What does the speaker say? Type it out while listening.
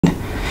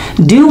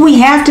Do we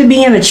have to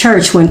be in the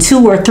church when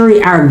 2 or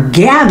 3 are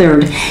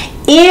gathered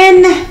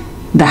in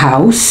the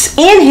house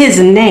in his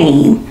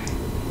name?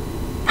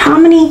 How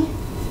many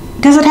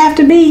does it have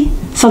to be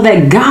so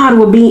that God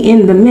will be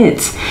in the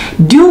midst?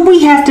 Do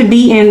we have to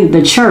be in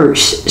the church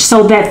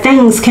so that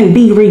things can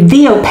be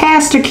revealed?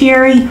 Pastor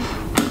Karrie,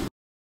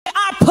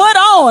 put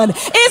on?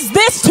 Is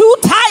this too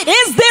tight?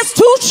 Is this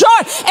too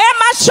short? Am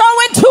I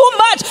showing too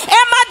much?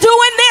 Am I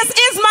doing this?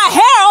 Is my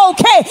hair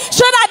okay?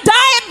 Should I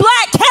dye it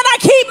black? Can I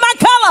keep my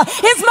color?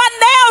 Is my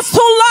nails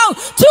too long?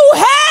 To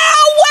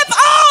hell with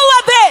all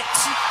of it.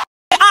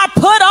 I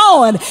put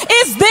on.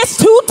 Is this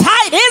too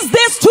tight? Is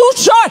this too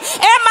short?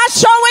 Am I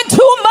showing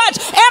too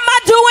much? Am I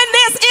doing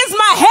this? Is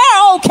my hair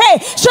okay?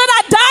 Should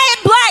I dye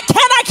it black?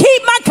 Can I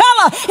keep my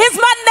color? Is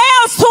my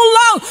nails too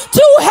long?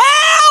 To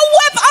hell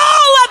with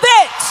all of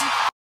it.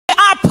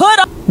 I put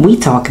on. We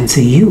talking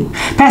to you,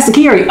 Pastor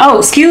Karrie. Oh,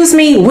 excuse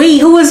me. We,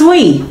 who is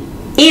we?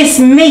 It's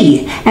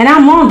me, and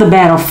I'm on the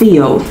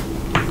battlefield.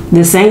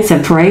 The saints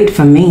have prayed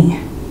for me.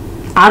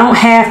 I don't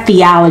have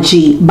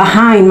theology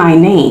behind my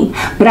name,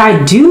 but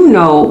I do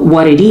know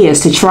what it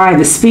is to try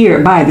the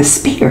spirit by the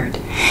spirit.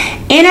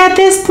 And at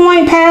this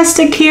point,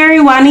 Pastor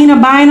Karrie, Juanita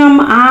Bynum,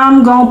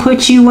 I'm going to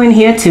put you in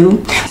here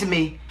too. To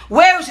me,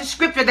 where is the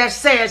scripture that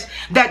says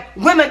that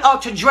women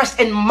ought to dress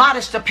in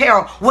modest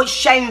apparel with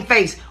shame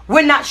face?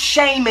 We're not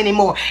shame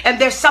anymore.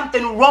 And there's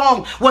something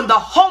wrong when the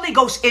Holy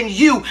Ghost in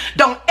you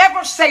don't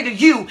ever say to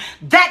you,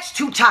 that's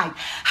too tight.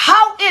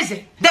 How is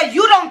it that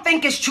you don't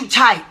think it's too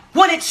tight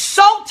when it's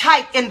so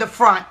tight in the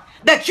front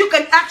that you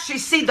can actually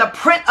see the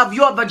print of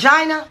your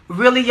vagina?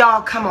 Really,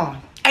 y'all, come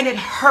on. And it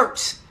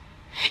hurts.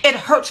 It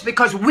hurts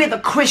because we're the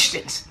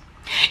Christians.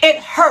 It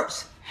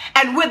hurts.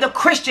 And we're the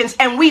Christians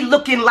and we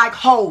looking like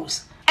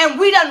hoes. And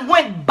we done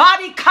went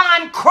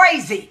bodycon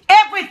crazy.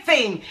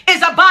 Everything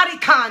is a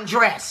bodycon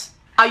dress.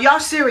 Are y'all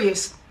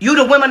serious? You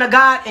the women of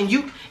God and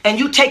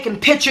you taking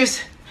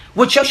pictures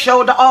with your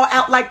shoulder all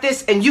out like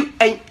this, and you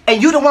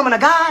the woman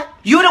of God?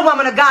 You the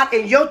woman of God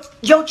and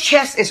your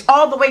chest is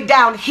all the way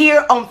down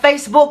here on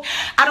Facebook.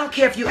 I don't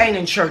care if you ain't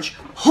in church.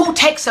 Who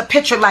takes a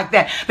picture like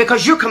that?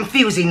 Because you're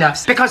confusing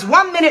us. Because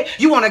 1 minute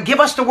you want to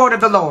give us the word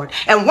of the Lord,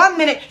 and 1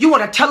 minute you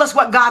want to tell us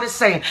what God is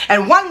saying,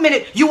 and 1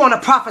 minute you want to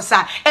prophesy,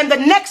 and the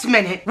next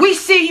minute we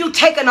see you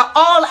taking an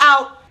all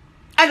out.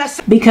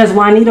 Because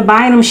Juanita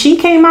Bynum, she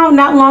came out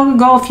not long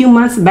ago, a few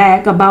months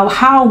back, about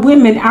how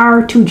women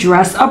are to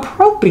dress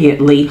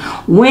appropriately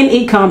when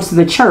it comes to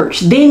the church.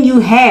 Then you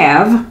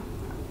have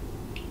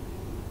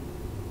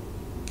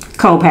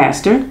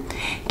co-pastor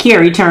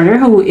Karrie Turner,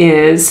 who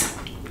is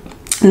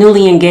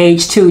newly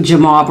engaged to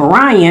Jamal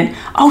Bryant.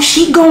 Oh,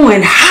 she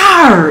going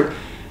hard.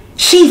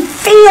 She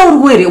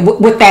filled with it.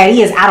 What that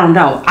is, I don't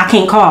know. I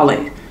can't call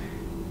it.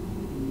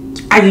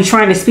 Are you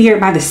trying to spirit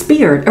by the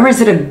spirit, or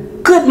is it a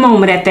good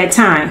moment at that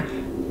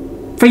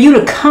time for you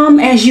to come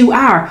as you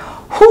are?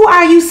 Who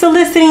are you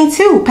soliciting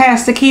to,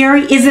 Pastor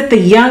Karrie? Is it the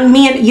young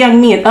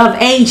men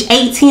of age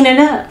 18 and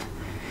up?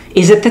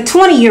 Is it the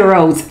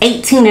 20-year-olds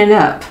 18 and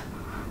up?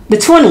 The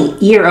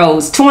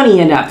 20-year-olds 20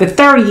 and up? The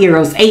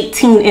 30-year-olds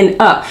 18 and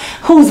up?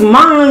 Whose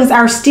minds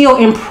are still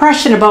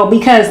impressionable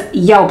because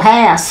your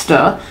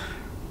pastor,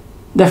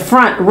 the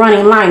front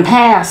running line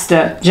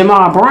pastor,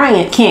 Jamal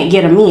Bryant, can't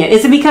get them in?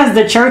 Is it because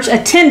the church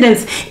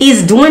attendance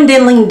is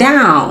dwindling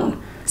down?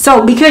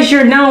 So because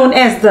you're known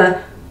as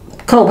the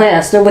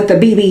co-pastor with the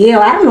BBL,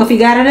 I don't know if you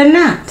got it or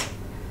not.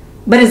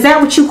 But is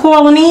that what you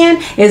calling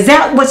in? Is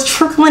that what's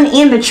trickling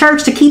in the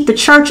church to keep the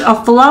church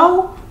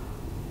afloat?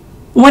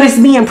 When it's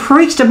being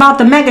preached about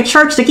the mega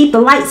church to keep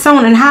the lights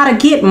on and how to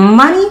get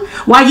money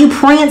while you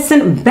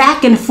prancing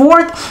back and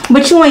forth,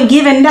 but you ain't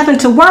giving nothing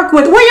to work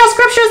with. Where your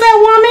scriptures at,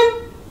 woman?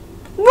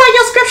 Where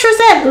your scriptures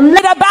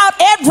at? About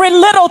every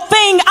little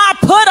thing I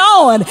put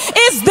on.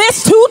 Is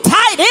this too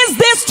tight? Is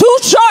this too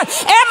short?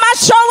 Am I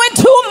showing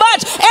too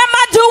much? Am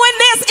I doing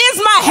this? Is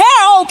my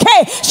hair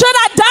okay? Should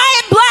I dye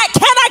it black?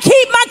 Can I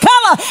keep my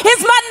color?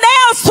 Is my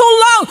nails too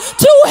long?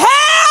 To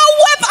hell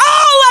with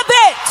all of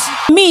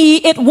it. Me,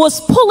 it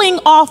was pulling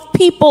off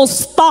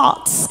people's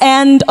thoughts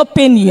and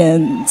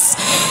opinions.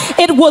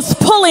 It was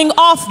pulling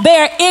off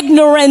their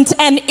ignorant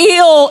and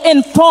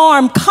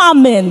ill-informed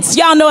comments.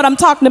 Y'all know what I'm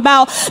talking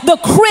about. The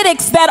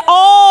critics that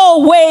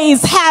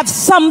always have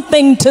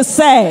something to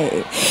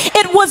say.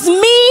 It was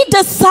me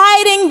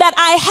deciding that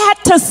I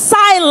had to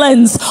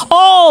silence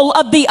all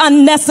of the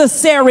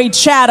unnecessary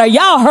chatter.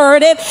 Y'all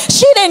heard it.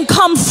 She didn't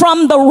come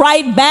from the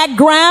right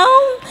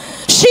background.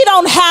 She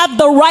don't have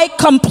the right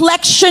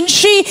complexion.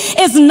 She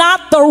is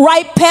not the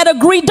right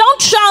pedigree.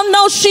 Don't y'all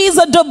know she's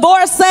a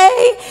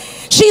divorcee?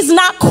 She's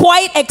not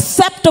quite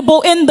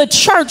acceptable in the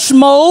church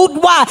mode.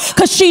 Why?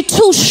 Because she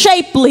too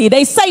shapely.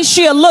 They say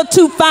she a little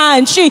too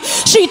fine. She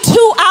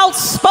too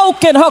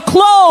outspoken. Her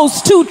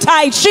clothes too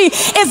tight. She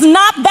is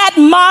not that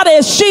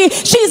modest.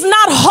 She's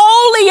not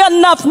holy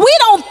enough. We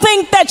don't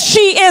think that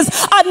she is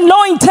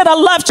anointed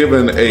enough.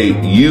 Given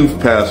a youth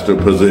pastor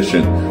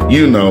position,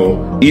 you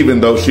know, even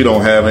though she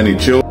don't have any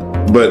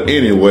children, But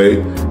anyway,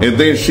 and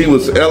then she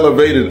was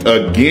elevated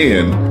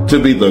again to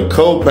be the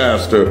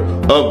co-pastor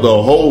of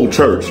the whole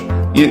church,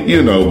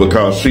 you know,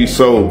 because she's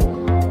so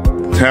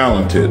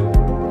talented.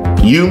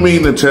 You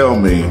mean to tell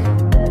me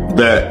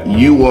that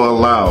you will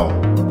allow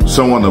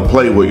someone to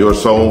play with your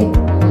soul?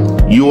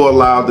 You will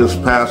allow this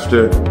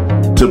pastor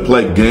to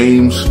play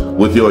games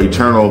with your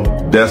eternal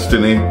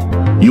destiny?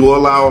 You will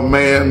allow a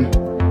man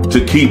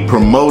to keep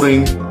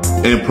promoting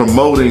and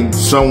promoting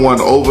someone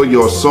over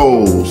your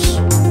souls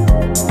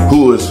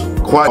who is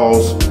quite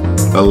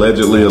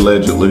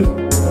allegedly.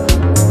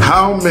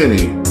 How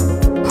many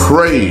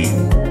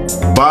praying,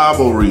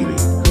 Bible reading,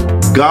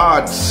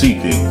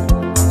 God-seeking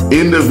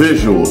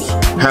individuals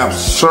have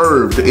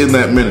served in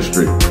that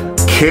ministry,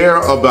 care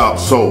about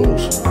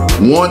souls,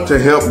 want to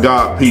help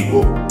God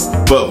people,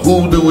 but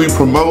who do we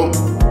promote?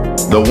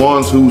 The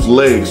ones whose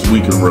legs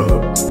we can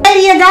rub.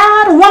 Lady of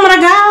God, woman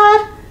of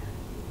God,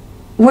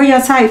 where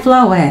your tight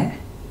flow at?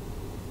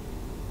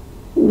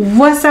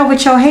 What's up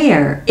with your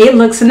hair? It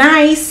looks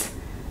nice.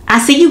 I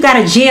see you got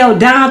it gelled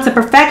down to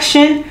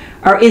perfection.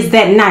 Or is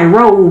that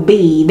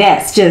Nairobi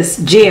that's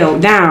just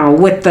gelled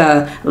down with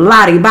the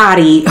lottie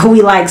body who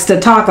he likes to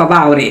talk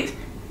about it?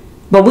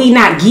 But we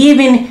not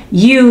giving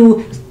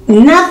you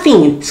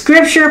nothing.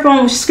 Scripture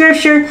upon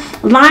scripture,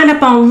 line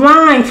upon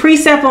line,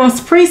 precept on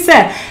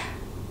precept.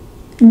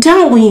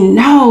 Don't we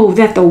know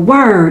that the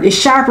word is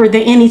sharper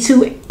than any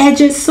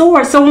two-edged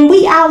sword? So when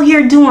we out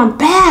here doing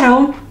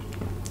battle,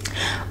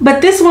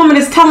 but this woman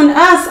is telling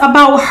us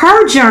about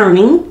her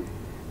journey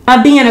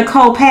of being a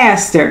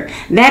co-pastor.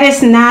 That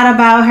is not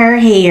about her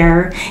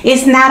hair.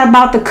 It's not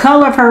about the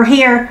color of her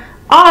hair.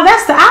 Oh,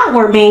 that's the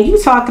outward man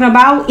you talking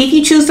about. If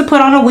you choose to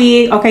put on a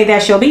wig, okay,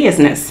 that's your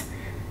business.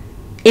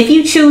 If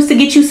you choose to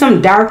get you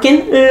some dark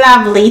and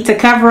lovely to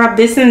cover up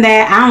this and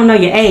that, I don't know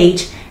your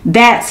age,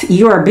 that's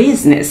your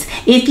business.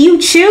 If you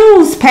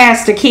choose,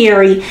 Pastor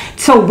Karrie,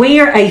 to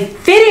wear a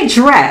fitted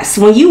dress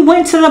when you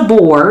went to the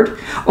board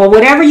or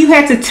whatever you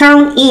had to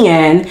turn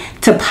in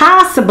to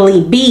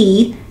possibly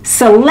be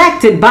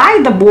selected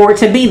by the board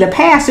to be the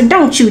pastor,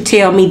 don't you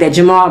tell me that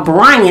Jamal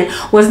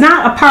Bryant was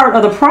not a part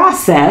of the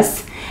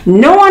process,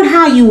 knowing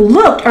how you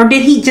looked, or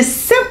did he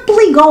just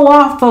simply go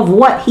off of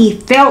what he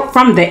felt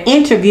from the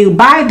interview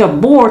by the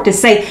board to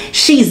say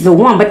she's the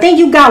one? But then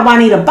you got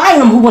Juanita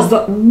Bynum, who was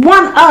the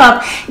one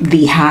of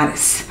the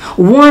hottest,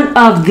 one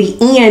of the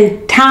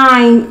end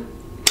time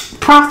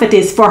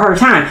prophetess for her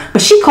time,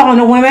 but she calling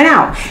the women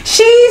out.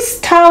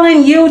 She's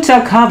telling you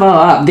to cover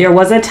up. There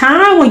was a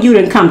time when you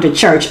didn't come to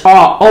church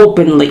all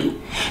openly.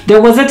 There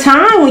was a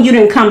time when you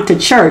didn't come to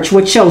church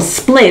with your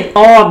split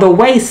all the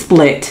way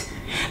split.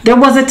 There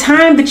was a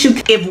time that you...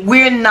 If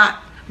we're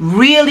not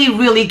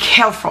really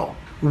careful,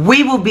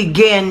 we will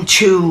begin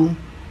to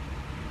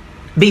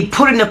be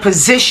put in a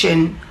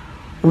position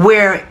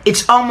where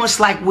it's almost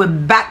like we're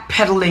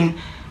backpedaling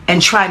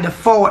and trying to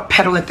forward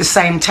pedal at the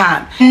same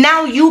time.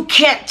 Now you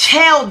can't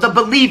tell the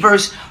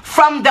believers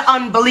from the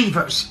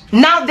unbelievers.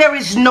 Now there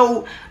is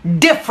no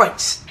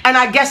difference. And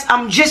I guess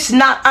I'm just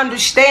not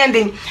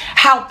understanding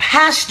how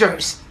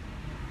pastors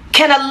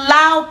can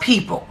allow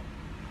people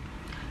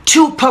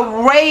to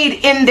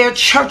parade in their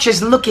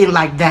churches looking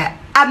like that.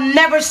 I've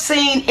never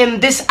seen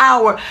in this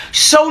hour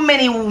so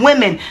many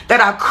women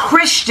that are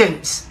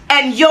Christians,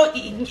 and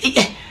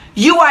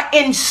you are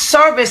in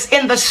service,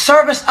 in the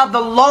service of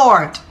the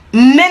Lord,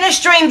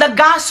 ministering the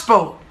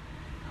gospel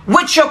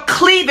with your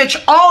cleavage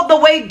all the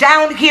way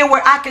down here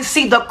where I can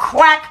see the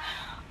crack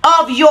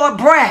of your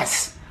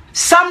breast.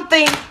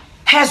 Something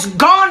has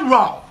gone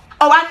wrong.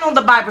 Oh, I know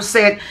the Bible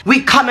said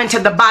we come into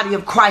the body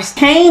of Christ.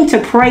 Came to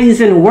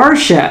praise and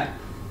worship,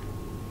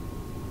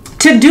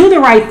 to do the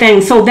right thing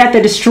so that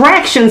the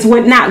distractions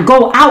would not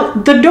go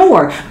out the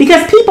door,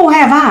 because people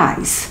have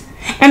eyes,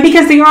 and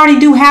because they already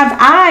do have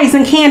eyes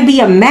and can be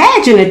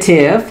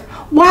imaginative,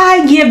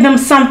 why give them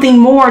something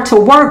more to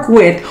work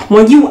with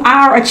when you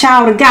are a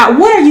child of God?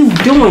 What are you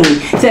doing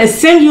to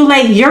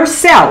assimilate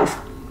yourself,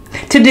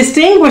 to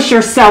distinguish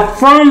yourself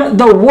from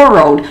the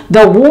world,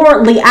 the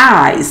worldly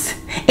eyes?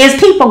 Is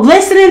people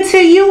listening to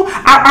you?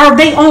 Are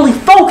they only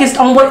focused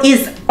on what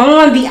is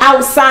on the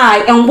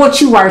outside and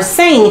what you are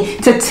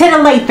saying to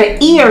titillate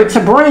the ear, to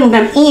bring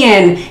them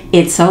in?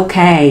 It's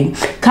okay.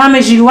 Come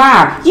as you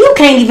are. You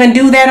can't even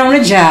do that on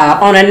a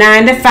job, on a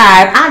 9-to-5.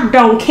 I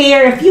don't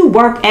care if you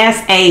work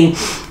as a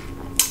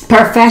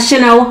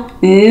professional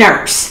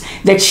nurse,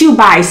 that you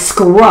buy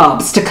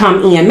scrubs to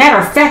come in. Matter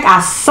of fact, I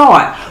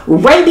saw it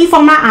right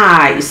before my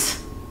eyes.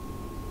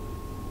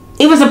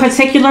 It was a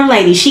particular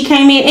lady. She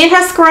came in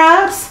her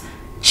scrubs.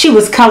 She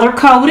was color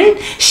coded.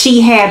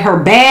 She had her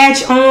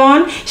badge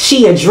on.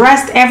 She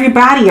addressed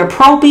everybody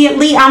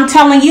appropriately. I'm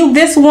telling you,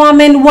 this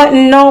woman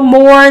wasn't no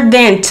more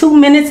than 2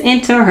 minutes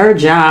into her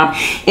job,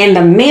 and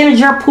the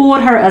manager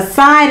pulled her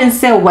aside and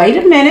said, "Wait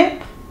a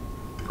minute,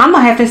 I'm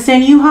gonna have to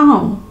send you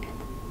home."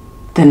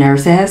 The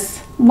nurse asked,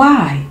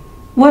 "Why?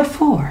 What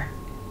for?"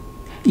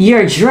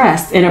 you're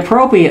dressed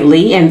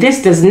inappropriately, and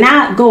this does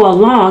not go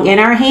along in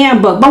our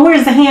handbook. But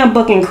where's the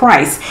handbook in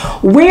Christ?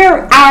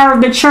 Where are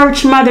the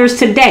church mothers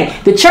today?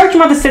 The church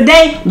mothers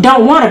today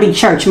don't want to be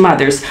church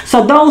mothers.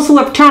 So those who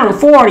have turned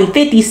 40,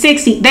 50,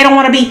 60, they don't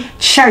want to be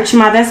church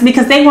mothers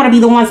because they want to be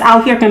the ones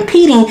out here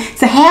competing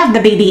to have the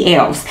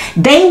BBLs.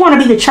 They want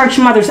to be the church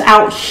mothers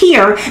out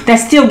here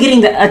that's still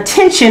getting the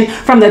attention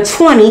from the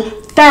 20,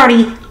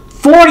 30,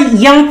 40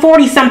 young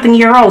 40-something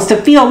year olds to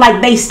feel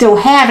like they still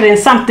have it and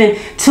something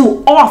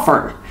to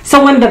offer.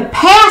 So when the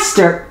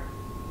pastor,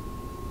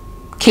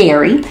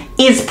 Karrie,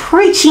 is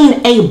preaching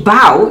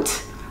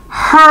about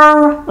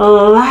her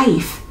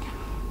life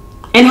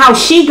and how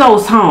she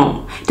goes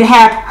home to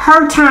have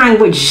her time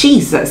with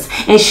Jesus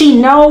and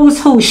she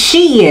knows who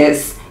she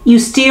is, you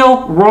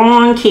still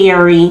wrong,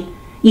 Karrie.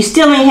 You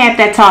still ain't had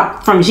that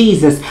talk from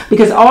Jesus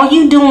because all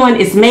you doing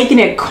is making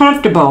it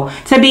comfortable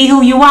to be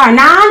who you are.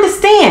 Now, I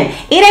understand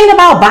it ain't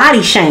about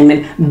body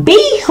shaming.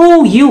 Be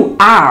who you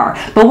are.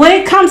 But when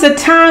it comes a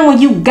time when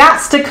you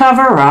got to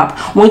cover up,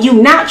 when you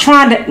not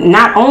trying to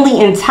not only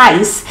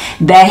entice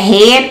the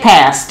head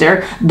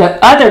pastor, the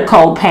other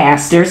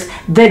co-pastors,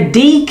 the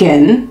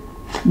deacon,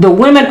 the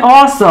women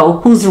also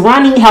who's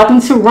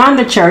helping to run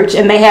the church,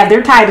 and they have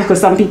their titles because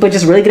some people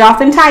just really get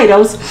off in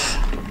titles,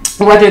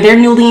 whether they're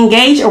newly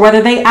engaged or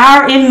whether they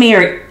are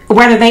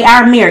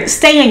married,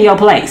 stay in your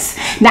place.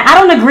 Now, I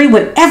don't agree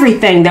with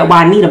everything that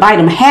Juanita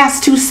Bynum has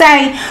to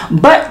say,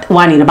 but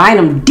Juanita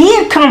Bynum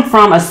did come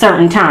from a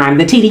certain time,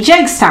 the T.D.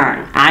 Jakes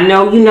time. I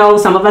know,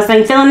 some of us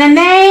ain't feeling the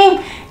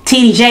name,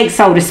 T.D. Jakes,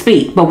 so to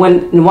speak. But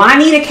when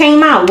Juanita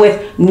came out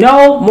with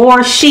No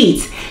More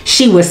Sheets,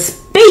 she was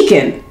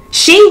speaking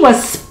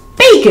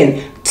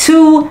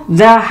to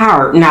the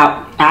heart.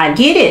 Now, I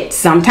get it.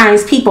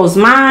 Sometimes people's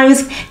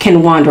minds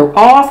can wander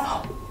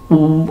off.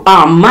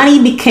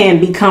 Money can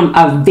become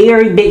a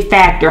very big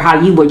factor how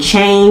you would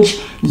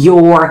change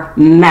your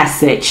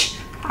message.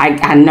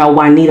 I know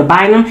Juanita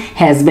Bynum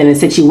has been in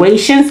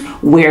situations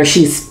where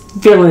she's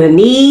feeling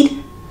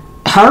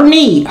her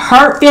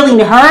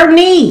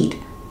need.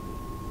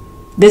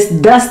 This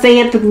thus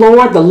saith the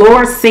Lord. The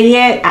Lord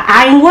said,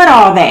 I ain't with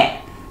all that.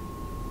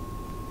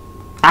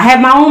 I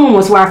have my own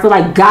moments where I feel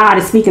like God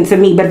is speaking to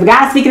me. But if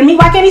God is speaking to me,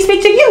 why can't he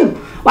speak to you?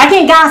 Why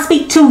can't God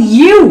speak to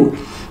you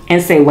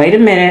and say, wait a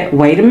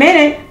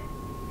minute.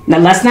 Now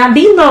let's not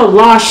be little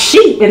lost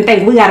sheep and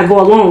think we got to go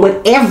along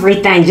with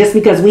everything just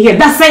because we hear,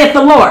 thus saith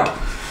the Lord.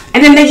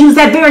 And then they use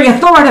that very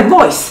authoritative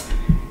voice.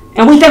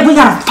 And we think we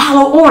got to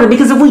follow order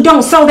because if we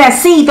don't sow that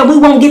seed, then we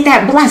won't get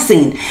that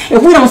blessing.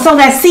 If we don't sow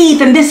that seed,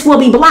 then this will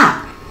be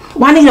blocked.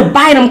 Juanita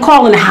Bynum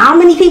calling how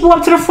many people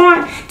up to the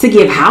front to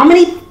give how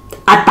many?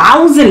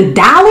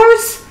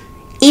 $1,000?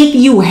 If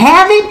you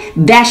have it,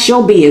 that's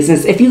your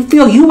business. If you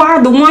feel you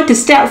are the one to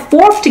step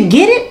forth to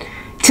get it,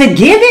 to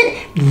give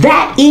it,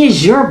 that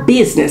is your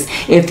business.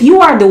 If you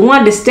are the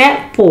one to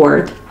step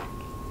forth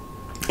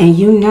and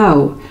you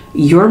know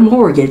your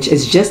mortgage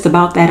is just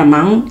about that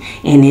amount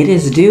and it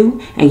is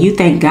due, and you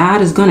think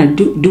God is going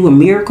to do a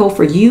miracle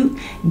for you,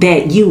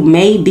 that you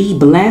may be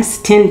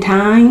blessed 10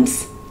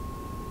 times,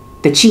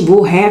 that you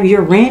will have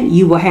your rent,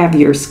 you will have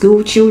your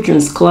school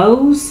children's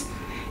clothes,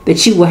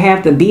 that you will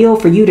have the bill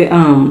for you to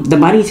the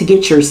money to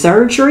get your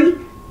surgery.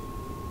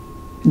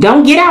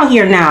 Don't get out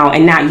here now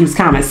and not use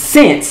common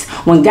sense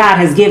when God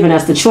has given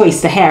us the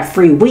choice to have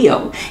free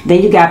will.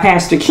 Then you got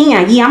Pastor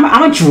Ken. Yeah, I'm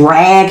gonna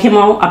drag him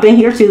on up in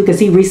here too because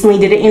he recently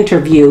did an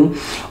interview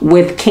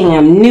with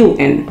Cam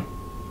Newton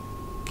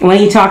when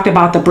he talked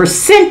about the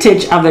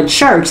percentage of the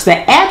church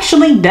that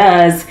actually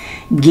does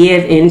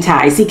give in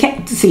tithes.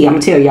 See, I'm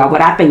gonna tell y'all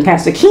what I think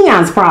Pastor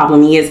Keon's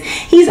problem is.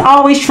 He's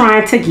always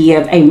trying to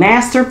give a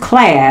master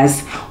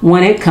class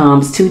when it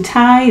comes to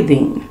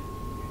tithing.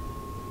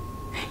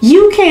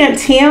 You can't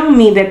tell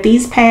me that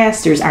these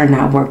pastors are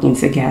not working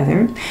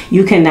together.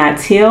 You cannot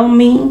tell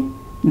me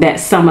that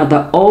some of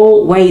the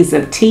old ways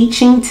of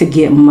teaching to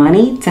get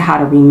money to how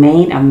to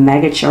remain a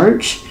mega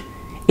church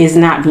is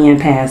not being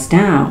passed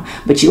down.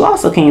 But you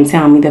also can't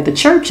tell me that the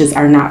churches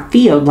are not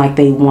filled like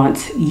they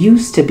once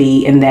used to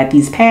be, and that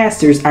these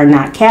pastors are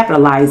not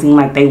capitalizing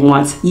like they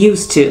once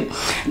used to.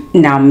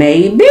 Now,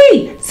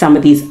 maybe some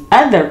of these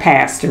other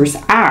pastors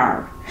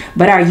are.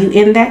 But are you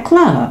in that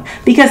club?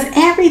 Because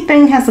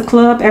everything has a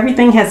club,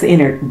 everything has an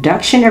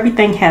introduction,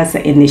 everything has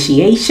an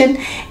initiation,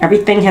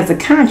 everything has a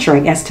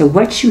contract as to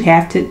what you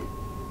have to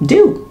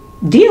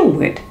deal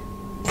with,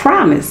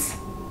 promise.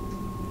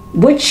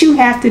 What you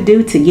have to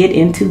do to get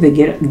into the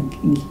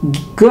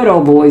good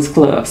old boys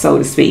club, so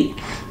to speak.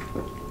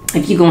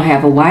 If you're going to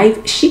have a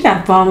wife, she got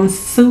to follow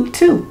suit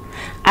too.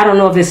 I don't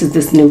know if this is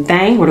this new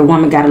thing where the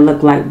woman got to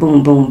look like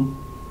boom, boom,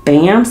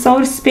 bam, so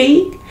to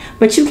speak.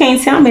 But you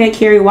can't tell me that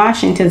Kerry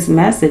Washington's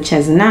message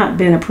has not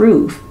been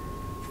approved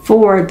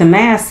for the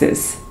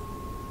masses.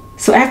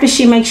 So after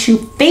she makes you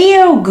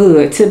feel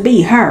good to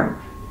be her,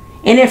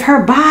 and if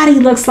her body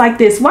looks like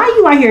this, why are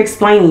you out here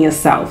explaining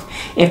yourself?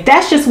 If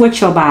that's just what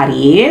your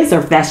body is, or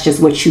if that's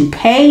just what you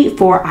paid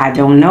for, I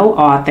don't know,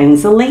 all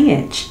things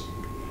alleged.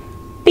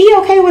 Be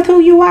okay with who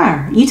you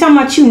are. You talking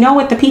about you know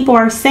what the people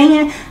are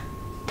saying?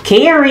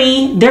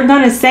 Karrie, they're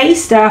going to say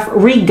stuff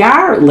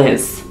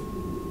regardless.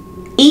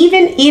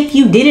 Even if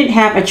you didn't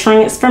have a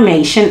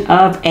transformation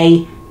of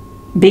a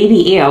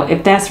BBL,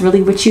 if that's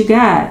really what you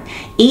got.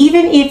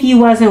 Even if you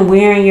wasn't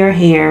wearing your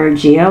hair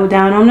gel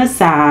down on the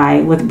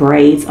side with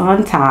braids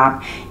on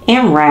top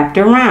and wrapped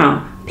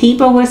around,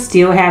 people would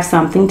still have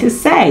something to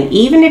say.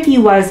 Even if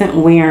you wasn't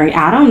wearing,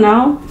 I don't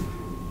know,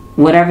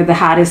 whatever the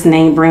hottest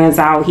name brands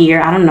out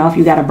here. I don't know if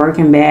you got a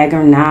Birkin bag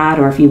or not,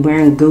 or if you're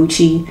wearing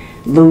Gucci,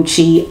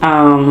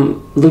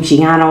 Luciano,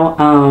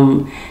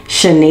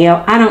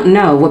 Chanel. I don't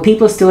know. Well,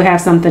 people still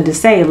have something to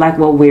say, like,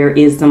 well, where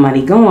is the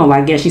money going? Well,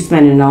 I guess she's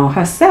spending it on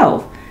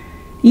herself.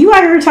 You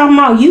out here talking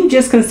about you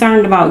just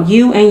concerned about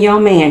you and your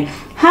man.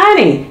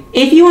 Honey,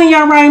 if you in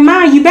your right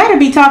mind, you better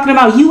be talking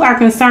about you are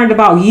concerned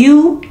about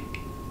you,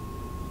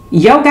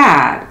 your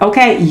God,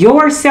 okay,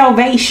 your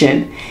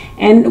salvation,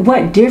 and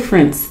what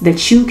difference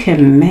that you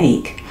can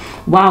make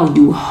while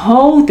you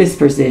hold this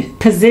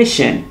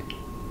position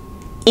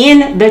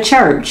in the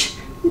church.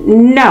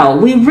 No,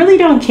 we really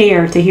don't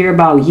care to hear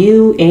about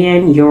you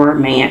and your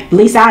man. At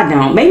least I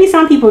don't. Maybe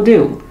some people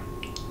do.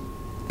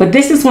 But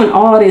this is when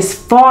all this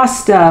false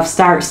stuff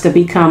starts to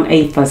become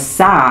a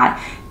facade.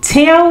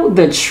 Tell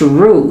the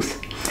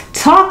truth.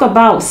 Talk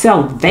about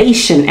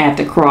salvation at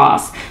the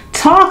cross.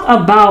 Talk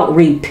about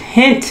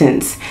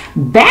repentance.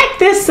 Back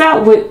this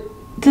up with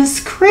the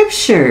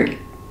scripture.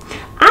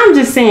 I'm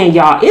just saying,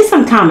 y'all, it's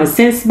some common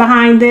sense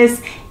behind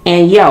this.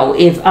 And yo,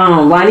 if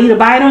Juanita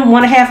Bynum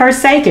want to have her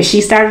say, because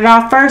she started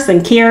off first,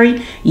 and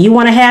Karrie, you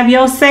want to have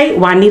your say,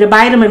 Juanita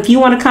Bynum, if you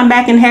want to come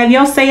back and have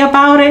your say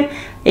about it,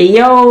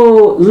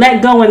 yo,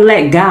 let go and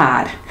let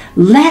God.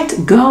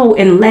 Let go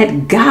and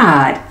let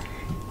God.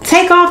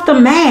 Take off the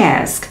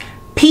mask.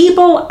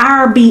 People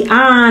are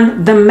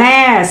beyond the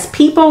mask.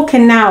 People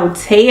can now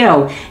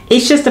tell.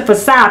 It's just a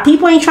facade.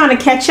 People ain't trying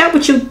to catch up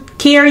with you,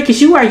 Karrie,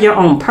 because you are your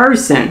own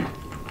person.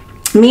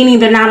 Meaning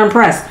they're not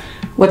impressed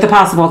with the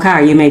possible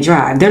car you may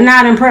drive. They're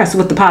not impressed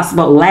with the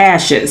possible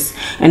lashes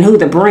and who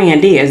the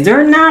brand is.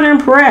 They're not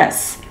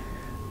impressed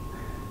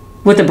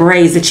with the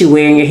braids that you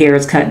wear and your hair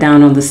is cut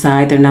down on the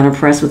side. They're not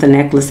impressed with the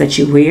necklace that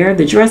you wear,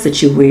 the dress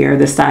that you wear,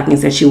 the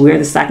stockings that you wear,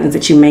 the stockings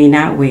that you may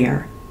not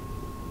wear,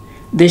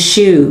 the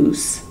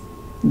shoes,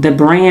 the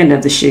brand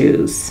of the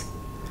shoes.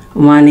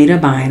 Juanita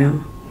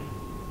Bynum,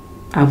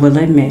 I will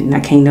admit,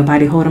 now can't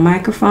nobody hold a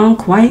microphone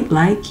quite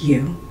like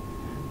you.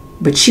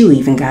 But you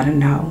even gotta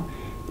know,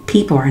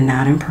 people are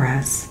not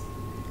impressed.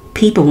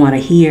 People want to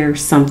hear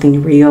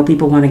something real.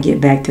 People want to get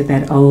back to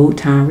that old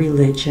time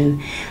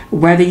religion,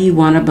 whether you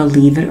want to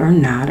believe it or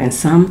not. And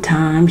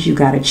sometimes you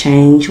got to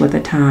change with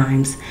the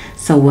times.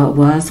 So what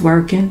was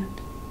working,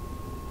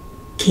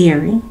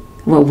 Karrie,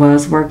 what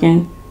was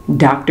working,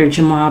 Dr.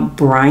 Jamal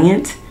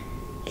Bryant,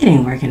 it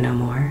ain't working no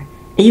more.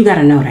 And you got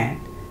to know that.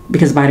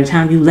 Because by the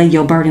time you lay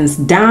your burdens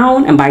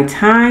down and by the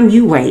time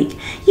you wake,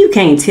 you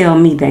can't tell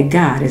me that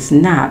God is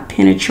not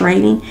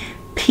penetrating,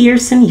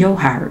 piercing your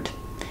heart.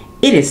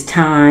 It is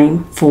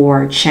time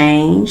for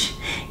change.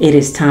 It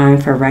is time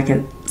for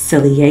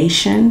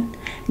reconciliation.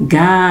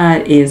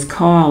 God is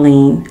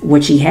calling,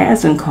 which he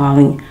has been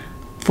calling,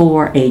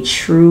 for a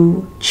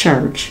true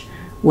church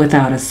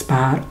without a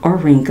spot or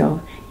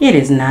wrinkle. It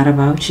is not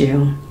about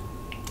you.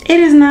 It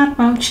is not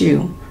about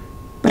you.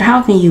 But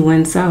how can you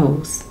win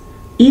souls?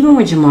 Even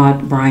when Jamal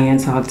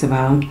Bryant talked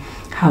about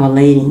how a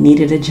lady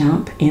needed a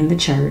jump in the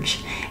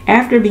church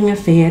after being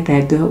fed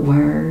that good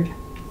word,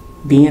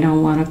 being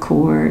on one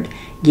accord,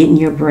 getting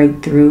your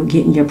breakthrough,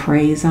 getting your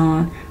praise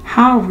on.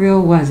 How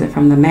real was it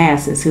from the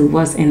masses who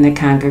was in the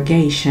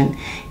congregation?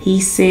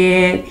 He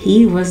said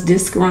he was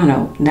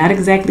disgruntled. Not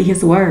exactly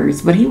his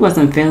words, but he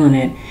wasn't feeling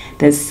it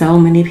that so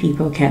many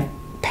people kept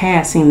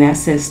passing that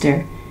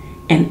sister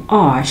and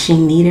all she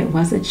needed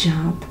was a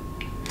jump.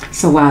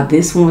 So while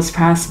this one was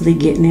possibly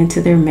getting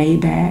into their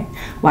Maybach,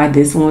 while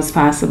this one was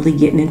possibly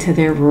getting into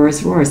their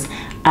Rolls Royce,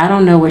 I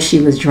don't know what she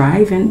was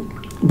driving.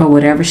 But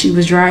whatever she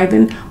was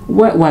driving,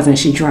 what wasn't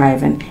she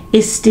driving?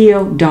 It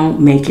still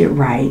don't make it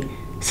right.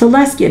 So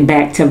let's get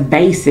back to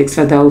basics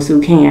for those who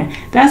can.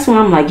 That's why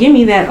I'm like, give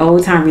me that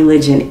old time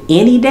religion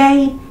any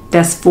day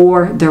that's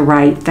for the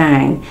right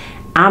thing.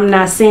 I'm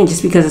not saying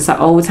just because it's an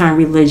old time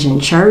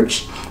religion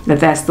church that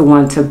that's the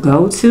one to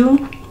go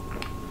to.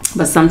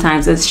 But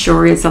sometimes it's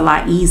a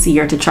lot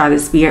easier to try the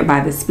spirit by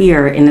the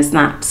spirit, and it's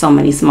not so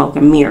many smoke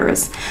and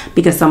mirrors.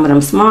 Because some of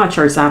them small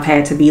churches I've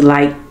had to be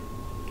like,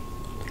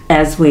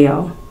 as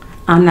well,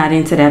 I'm not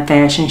into that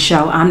fashion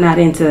show. I'm not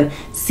into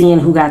seeing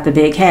who got the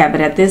big hat.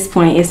 But at this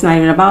point, it's not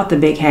even about the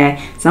big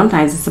hat.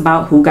 Sometimes it's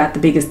about who got the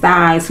biggest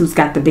thighs, who's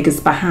got the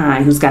biggest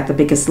behind, who's got the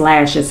biggest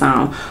lashes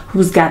on,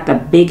 who's got the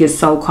biggest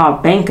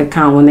so-called bank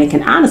account, when they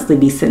can honestly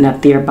be sitting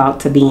up there about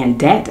to be in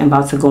debt and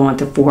about to go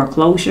into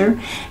foreclosure.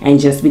 And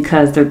just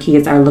because their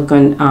kids are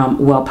looking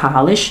well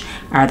polished,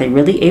 are they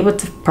really able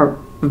to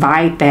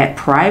provide that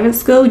private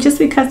school just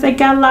because they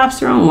got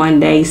lobster on one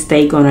day,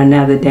 steak on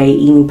another day,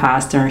 eating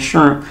pasta and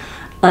shrimp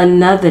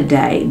another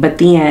day, but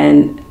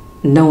then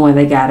knowing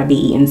they got to be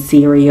eating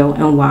cereal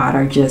and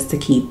water just to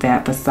keep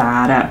that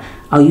facade up?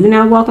 Oh, you're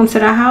not welcome to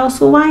the house?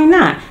 Well, why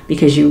not?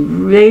 Because they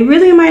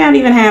really might not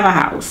even have a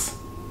house.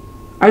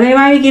 Or they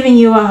might be giving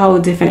you a whole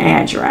different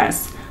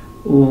address.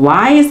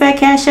 Why is that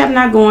Cash App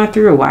not going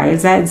through? Why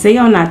is that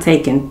Zelle not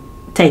taking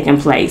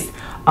place?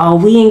 Oh,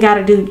 we ain't got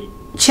to do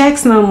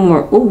checks no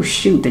more. Oh,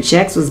 shoot, the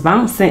checks was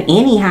bouncing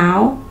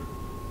anyhow.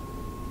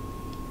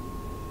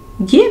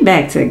 Get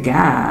back to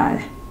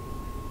God.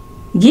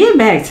 Get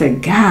back to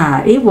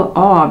God. It will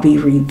all be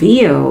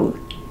revealed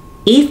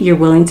if you're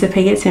willing to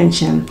pay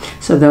attention.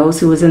 So those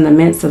who was in the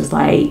midst of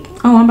like,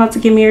 oh, I'm about to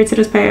get married to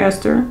this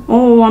pastor.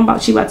 Oh,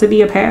 she about to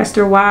be a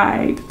pastor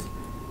wife.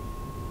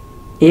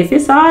 If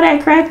it's all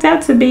that cracked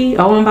out to be,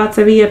 oh, I'm about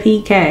to be a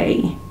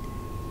PK.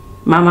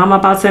 My mama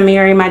about to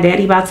marry, my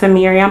daddy about to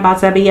marry, I'm about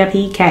to be a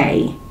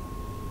PK.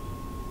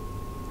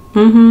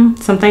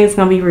 Some things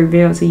gonna be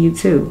revealed to you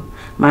too.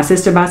 My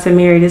sister about to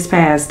marry this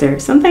pastor.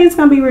 Some things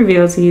gonna be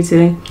revealed to you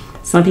too.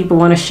 Some people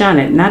want to shun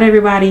it. Not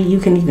everybody you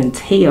can even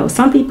tell.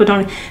 Some people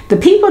don't. The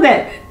people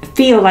that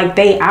feel like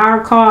they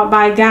are called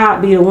by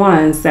God be the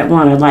ones that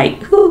want to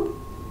like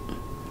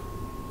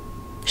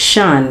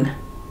shun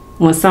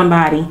when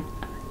somebody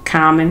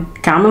common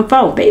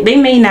folk. They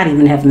may not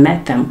even have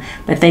met them,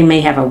 but they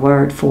may have a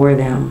word for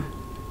them.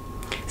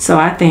 So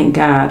I thank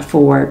God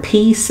for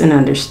peace and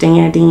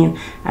understanding.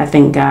 I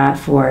thank God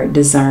for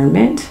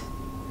discernment.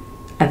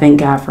 I thank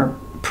God for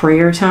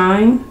prayer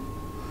time.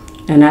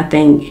 And I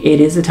think it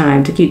is a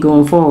time to keep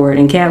going forward.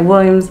 And Cat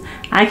Williams,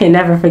 I can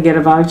never forget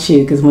about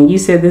you. Because when you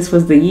said this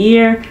was the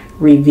year,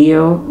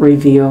 reveal,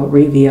 reveal,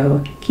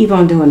 reveal. Keep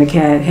on doing it,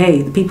 Cat.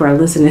 Hey, the people are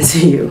listening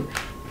to you.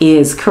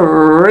 It's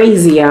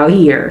crazy out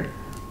here.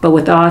 But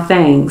with all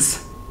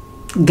things,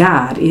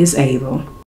 God is able.